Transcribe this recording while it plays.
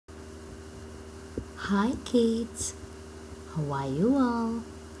Hi kids, how are you all?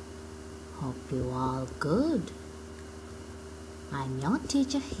 Hope you all good. I'm your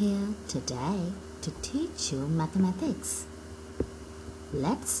teacher here today to teach you mathematics.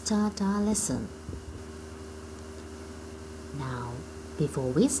 Let's start our lesson. Now, before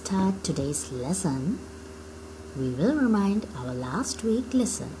we start today's lesson, we will remind our last week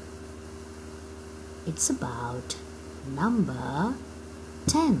lesson. It's about number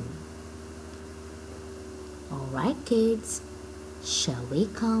 10. Alright kids, shall we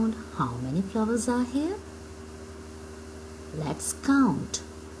count how many flowers are here? Let's count.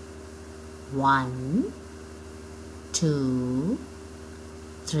 1, 2,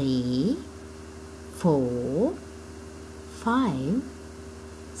 3, 4, 5,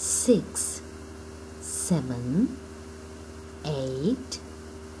 6, 7, 8,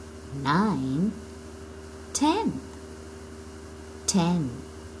 9, 10. 10.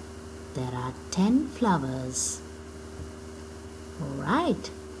 There are 10 flowers. Alright.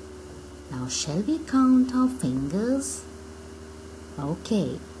 Now shall we count our fingers?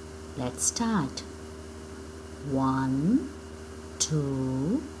 Okay, let's start. 1,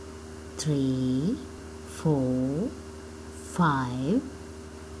 2, 3, 4, 5,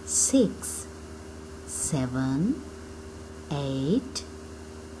 6, 7, 8,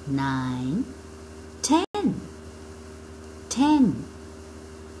 9, 10. 10.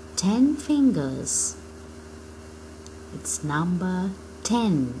 10 fingers. It's number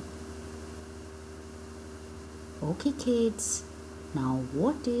 10. Okay kids, now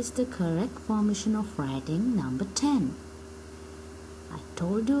what is the correct formation of writing number 10? I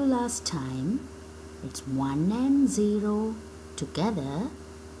told you last time, it's 1 and 0 together,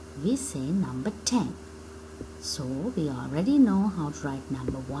 we say number 10. So we already know how to write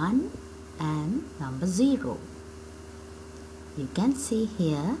number 1 and number 0. You can see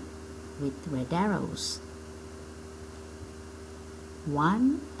here with red arrows.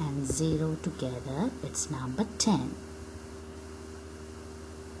 1 and 0 together, it's number 10.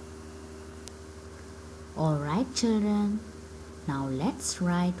 Alright children, now let's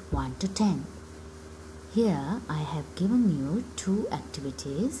write 1 to 10. Here I have given you 2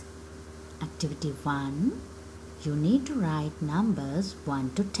 activities. Activity 1, you need to write numbers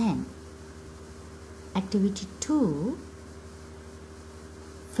 1 to 10. Activity 2,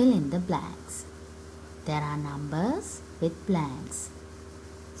 fill in the blanks. There are numbers with blanks.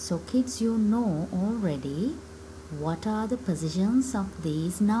 So kids, you know already what are the positions of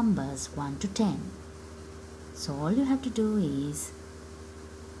these numbers 1 to 10. So all you have to do is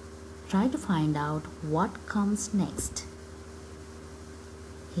try to find out what comes next.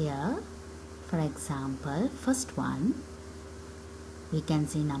 Here, for example, first one, we can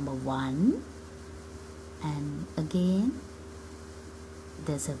see number 1 and again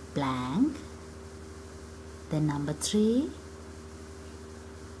there's a blank, then number 3,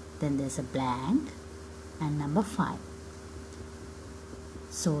 then there's a blank, and number 5.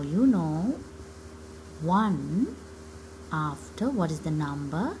 So you know 1 after what is the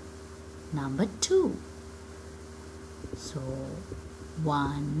number? Number 2. So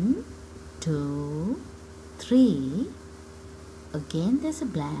 1, 2, 3, again there's a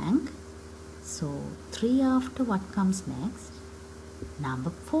blank. So 3 after what comes next? Number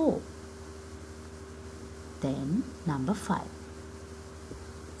 4, then number 5.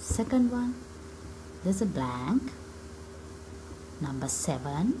 Second one, there's a blank. Number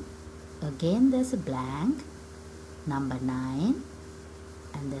 7, again there's a blank. Number 9,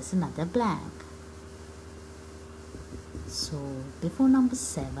 and there's another blank. So before number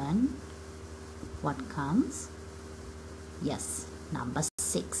 7, what comes? Yes, number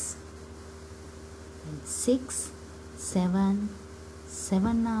 6. And 6, 7,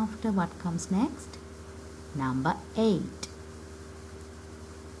 7 after what comes next? Number 8.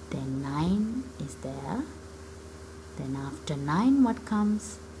 Then 9 is there. Then after 9 what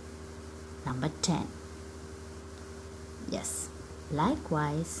comes? Number 10. Yes,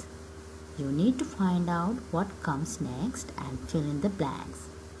 likewise, you need to find out what comes next and fill in the blanks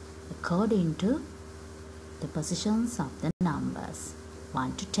according to the positions of the numbers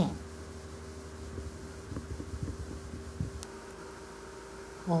 1 to 10.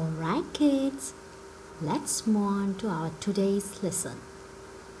 Alright kids, let's move on to our today's lesson.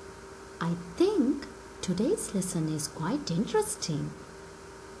 I think today's lesson is quite interesting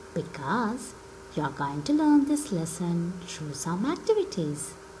because you are going to learn this lesson through some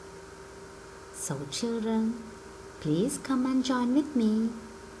activities. So children, please come and join with me.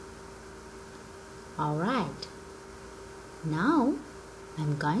 Alright, now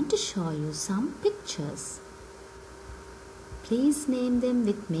I'm going to show you some pictures. Please name them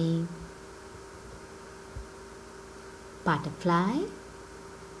with me. butterfly,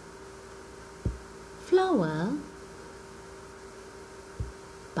 flower,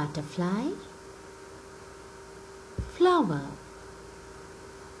 butterfly, flower,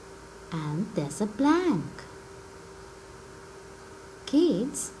 and there's a blank.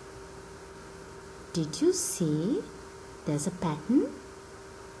 Kids, did you see there's a pattern?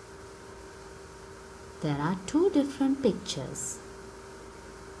 There are two different pictures.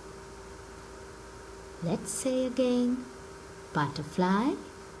 Let's say again, butterfly,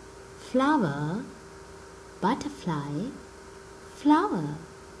 flower, butterfly, flower.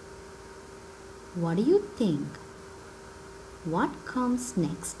 What do you think? What comes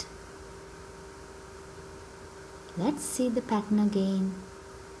next? Let's see the pattern again.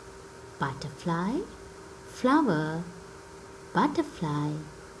 Butterfly, flower, butterfly,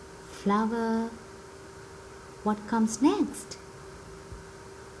 flower. What comes next?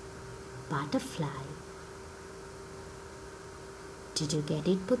 Butterfly. Did you get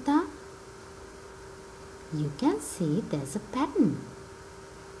it, Putta? You can see there's a pattern.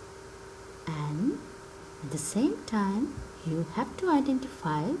 And at the same time, you have to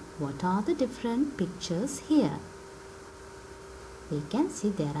identify what are the different pictures here. We can see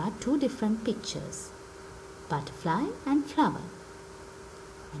there are two different pictures, butterfly and flower.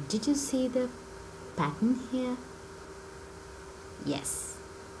 And did you see the pattern here? Yes.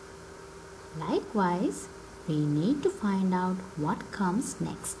 Likewise, we need to find out what comes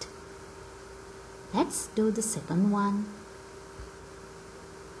next. Let's do the second one.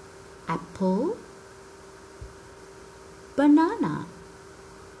 Apple, banana.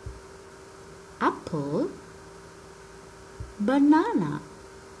 Apple, banana.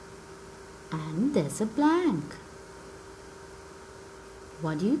 And there's a blank.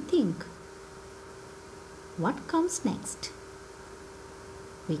 What do you think? What comes next?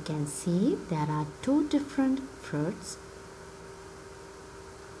 We can see there are two different fruits,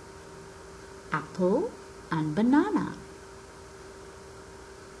 apple and banana.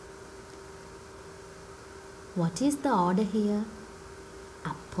 What is the order here?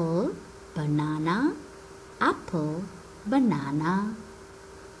 Apple, banana, apple, banana.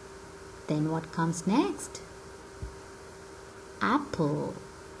 Then what comes next? Apple.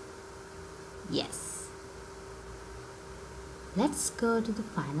 Yes. Let's go to the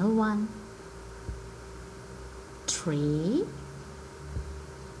final one. Tree,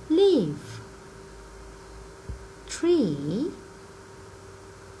 leaf. Tree,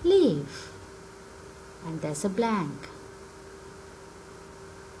 leaf. And there's a blank.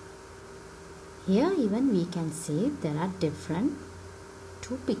 Here even we can see there are different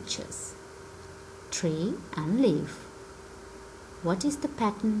two pictures, tree and leaf. What is the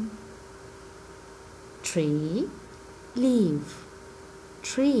pattern? Tree, leaf,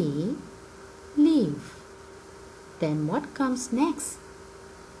 tree, leaf. Then what comes next?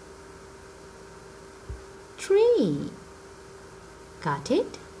 Tree. Got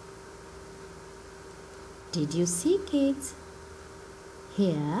it? Did you see, kids?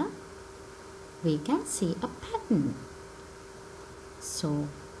 Here we can see a pattern. So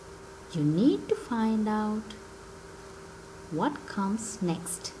you need to find out what comes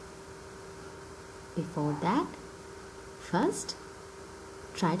next. Before that, first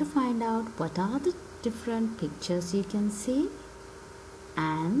try to find out what are the different pictures you can see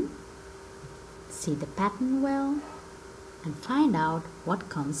and see the pattern well and find out what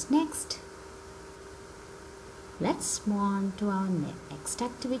comes next. Let's move on to our next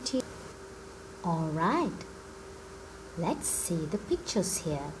activity. Alright, let's see the pictures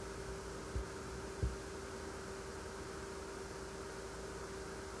here.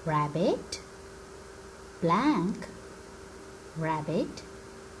 Rabbit, blank, rabbit,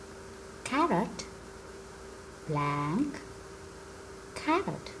 carrot, blank,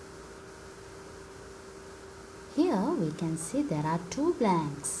 carrot. Here we can see there are two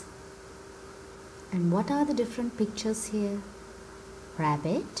blanks. And what are the different pictures here?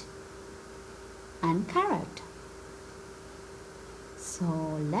 Rabbit and carrot. So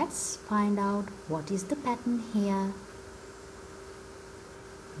let's find out what is the pattern here.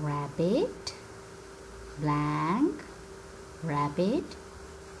 Rabbit, blank, rabbit,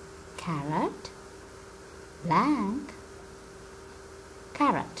 carrot, blank,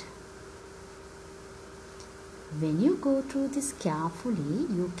 carrot. When you go through this carefully,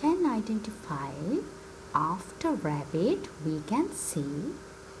 you can identify after rabbit we can see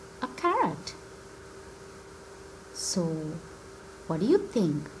a carrot. So what do you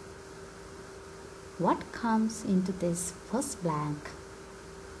think? What comes into this first blank?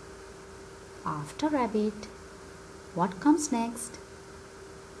 After rabbit, what comes next?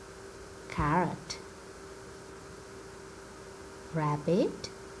 Carrot. rabbit,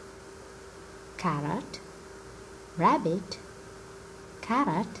 carrot, rabbit,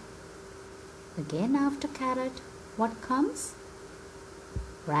 carrot. Again after carrot, what comes?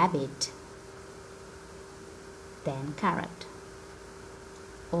 Rabbit. Then carrot.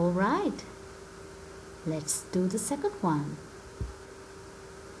 Alright, let's do the second one.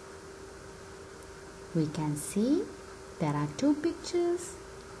 We can see there are two pictures,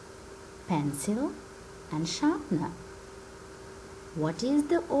 pencil and sharpener. What is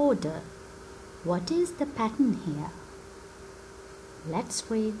the order? What is the pattern here? Let's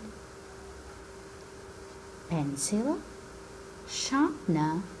read. Pencil,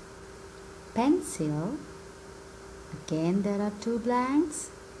 sharpener, pencil. Again there are two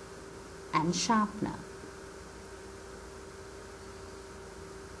blanks and sharpener.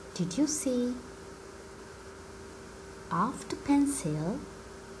 Did you see? After pencil,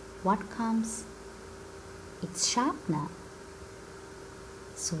 what comes? It's sharpener.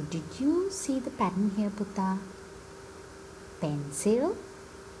 So did you see the pattern here, Putta? Pencil,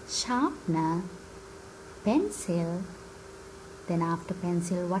 sharpener, pencil. Then after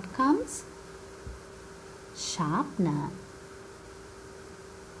pencil, what comes? Sharpener.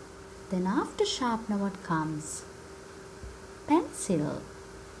 Then after sharpener, what comes? Pencil.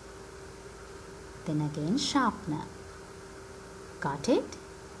 Then again sharpener. Got it?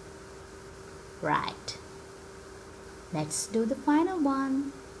 Right. Let's do the final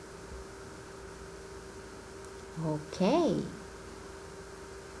one. Okay.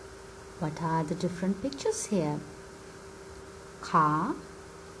 What are the different pictures here? Car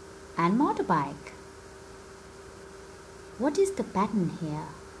and motorbike. What is the pattern here?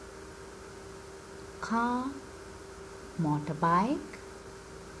 Car, motorbike.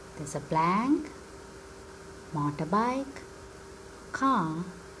 There's a blank. Motorbike, car.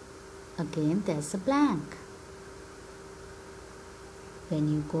 Again there's a blank. When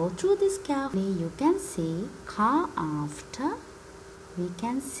you go through this carefully, you can see car after we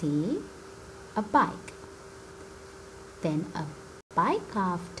can see a bike. Then a bike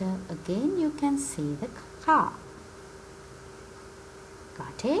after, again you can see the car.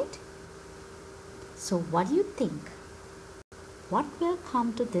 Got it? So what do you think? What will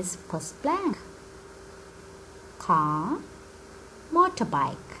come to this first blank? Car,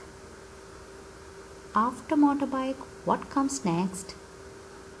 motorbike. After motorbike, what comes next?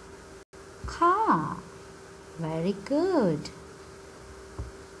 Car. Very good.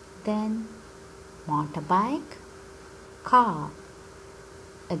 Then motorbike, car.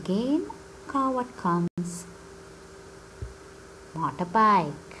 Again, car, what comes?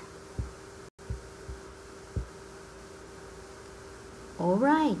 Motorbike.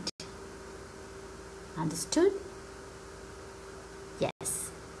 Alright. Understood?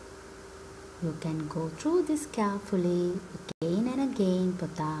 Yes. You can go through this carefully again and again,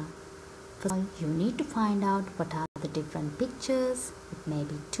 Putta. First, you need to find out what are the different pictures. It may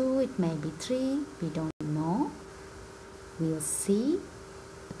be 2, it may be 3. We don't know. We'll see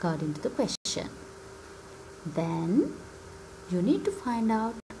according to the question. Then, you need to find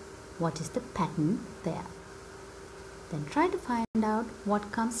out what is the pattern there. Then try to find out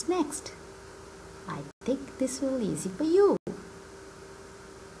what comes next. I think this will be easy for you.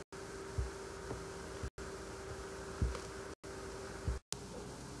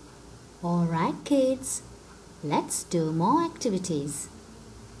 Alright kids, let's do more activities.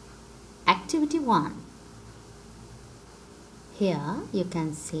 Activity 1. Here you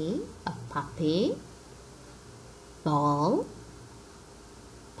can see a puppy, ball,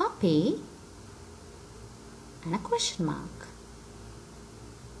 puppy and a question mark.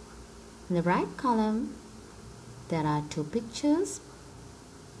 In the right column, there are two pictures,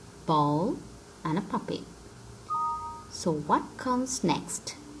 ball and a puppy. So what comes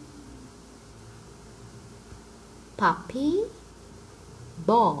next? Puppy,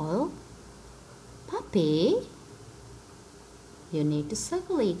 ball, puppy. You need to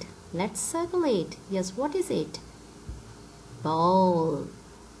circle it. Let's circle it. Yes, what is it? Ball.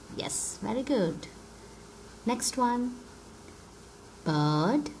 Yes, very good. Next one.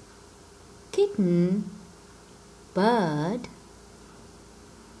 Bird, kitten, bird,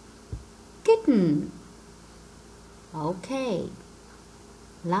 kitten. Okay.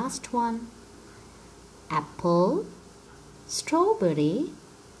 Last one. Apple, strawberry,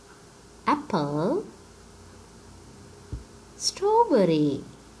 apple, strawberry.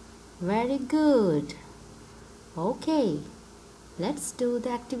 Very good. Okay. Let's do the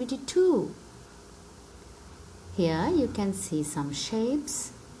activity 2. Here you can see some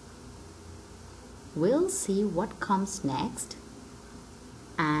shapes. We'll see what comes next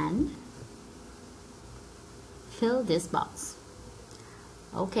and fill this box.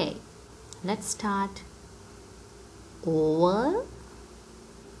 Okay, let's start. Oval,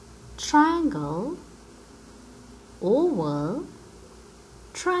 triangle, oval,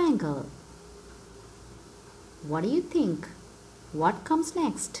 triangle. What do you think? What comes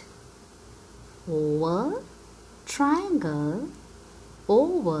next? Oval, triangle,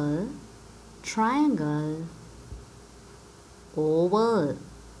 oval, triangle, oval.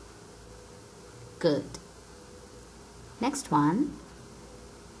 Good. Next one.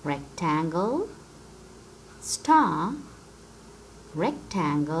 Rectangle, star,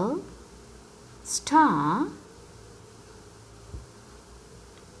 rectangle, star,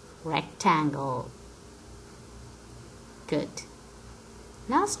 rectangle. Good.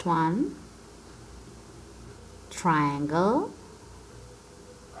 Last one. Triangle,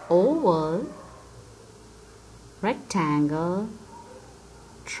 oval, rectangle,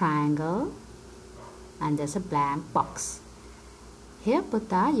 triangle, and there's a blank box. Here,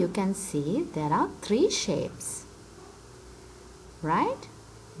 Putta, you can see there are 3 shapes. Right?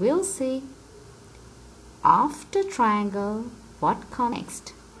 We'll see. After triangle, what comes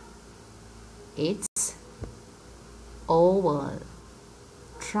next? It's oval.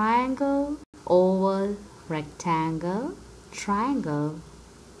 Triangle, oval, rectangle, triangle,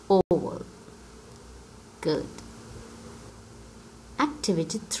 oval. Good.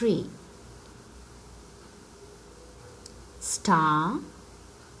 Activity 3. Star,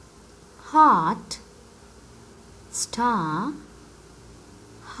 heart, star,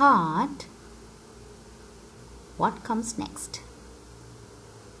 heart. What comes next?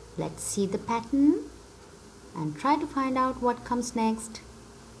 Let's see the pattern and try to find out what comes next.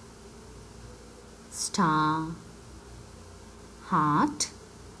 Star, heart,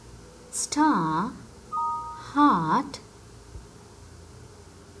 star, heart,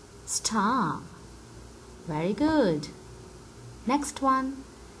 star. Very good. Next one.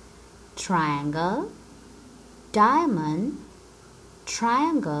 Triangle, diamond,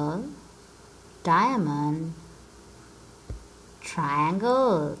 triangle, diamond,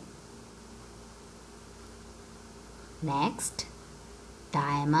 triangle. Next.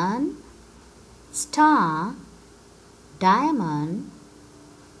 Diamond, star, diamond,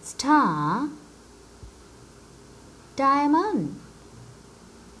 star, diamond.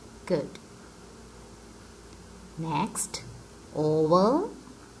 Good. Next. Oval,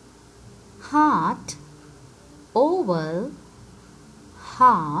 heart, oval,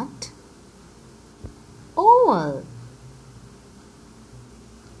 heart, oval.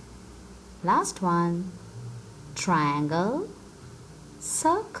 Last one. Triangle,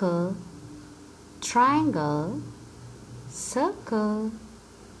 circle, triangle, circle,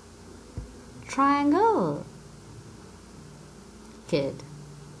 triangle. Good.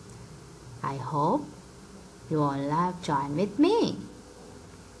 I hope you all have joined with me.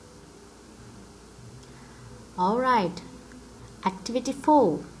 Alright, activity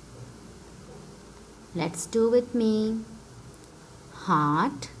 4. Let's do with me.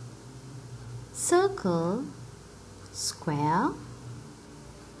 Heart, circle, square,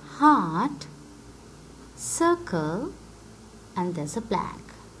 heart, circle, and there's a blank.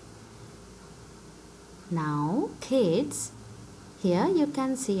 Now, kids, here you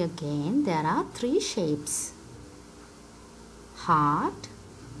can see again there are 3 shapes. Heart,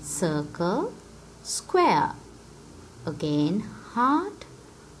 circle, square. Again heart,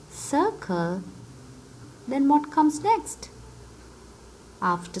 circle. Then what comes next?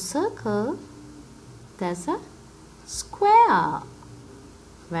 After circle, there's a square.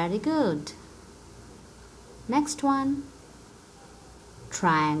 Very good. Next one.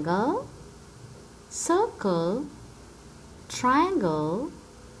 Triangle, circle, triangle,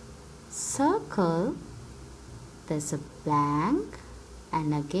 circle. There's a blank,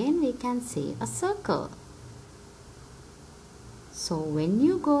 and again we can see a circle. So when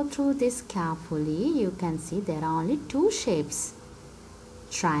you go through this carefully, you can see there are only 2 shapes,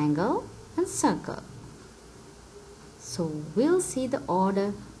 triangle and circle. So we'll see the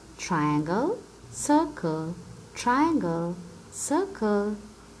order: triangle, circle, triangle, circle,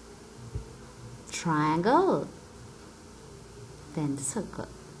 triangle, then the circle.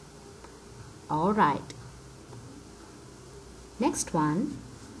 Alright. Next one.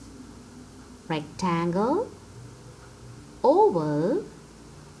 Rectangle, oval,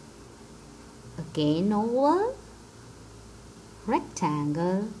 again oval,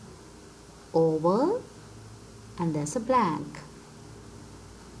 rectangle, oval, and there's a blank.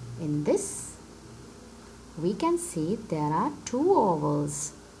 In this, we can see there are 2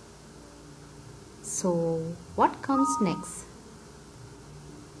 ovals. So, what comes next?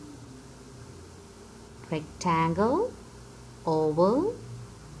 Rectangle, oval,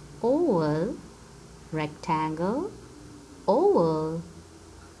 oval, rectangle, oval,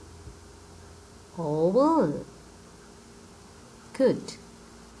 oval. Good.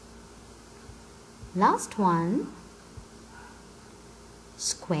 Last one.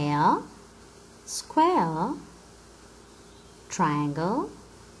 Square, square, triangle,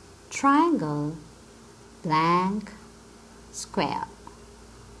 triangle, blank, square.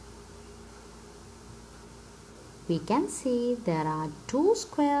 We can see there are 2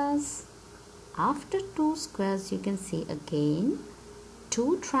 squares. After 2 squares, you can see again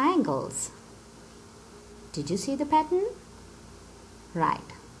 2 triangles. Did you see the pattern? Right.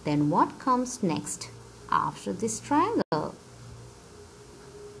 Then what comes next after this triangle?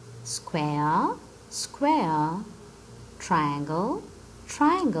 Square, square, triangle,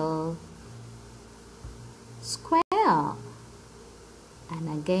 triangle, square, and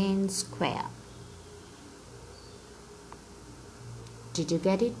again square. Did you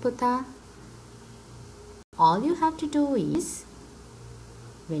get it, Putta? All you have to do is,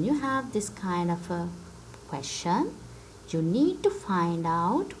 when you have this kind of a question, you need to find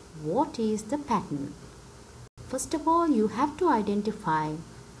out what is the pattern. First of all, you have to identify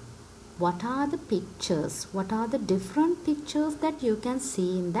what are the pictures, what are the different pictures that you can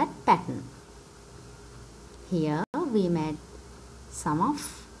see in that pattern. Here we made some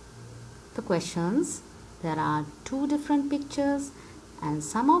of the questions. There are 2 different pictures, and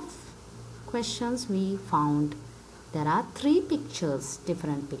some of questions we found there are 3 pictures,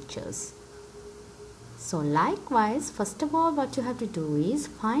 different pictures. So likewise, first of all, what you have to do is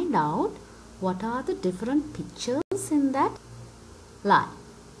find out what are the different pictures in that line.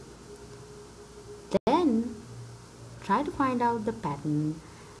 Then try to find out the pattern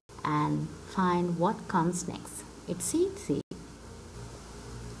and find what comes next. It's easy.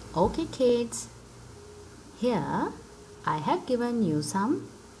 Okay kids, here I have given you some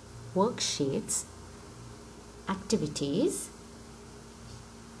worksheets, activities.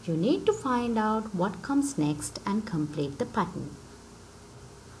 You need to find out what comes next and complete the pattern.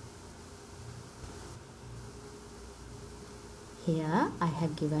 Here I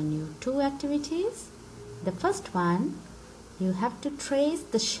have given you 2 activities. The first one, you have to trace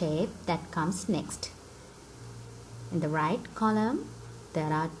the shape that comes next. In the right column,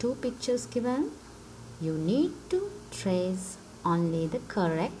 there are 2 pictures given. You need to trace only the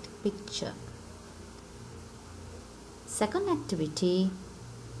correct picture. Second activity,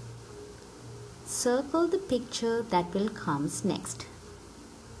 circle the picture that will comes next.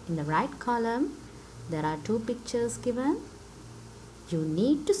 In the right column, there are 2 pictures given. You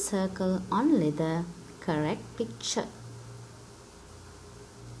need to circle only the correct picture.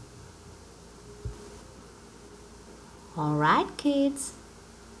 Alright kids,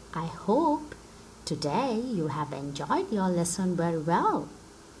 I hope today you have enjoyed your lesson very well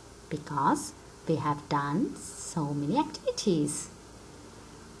because we have done so many activities.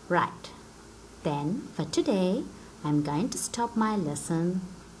 Right, then for today I'm going to stop my lesson.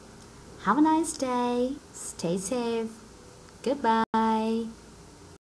 Have a nice day. Stay safe. Goodbye.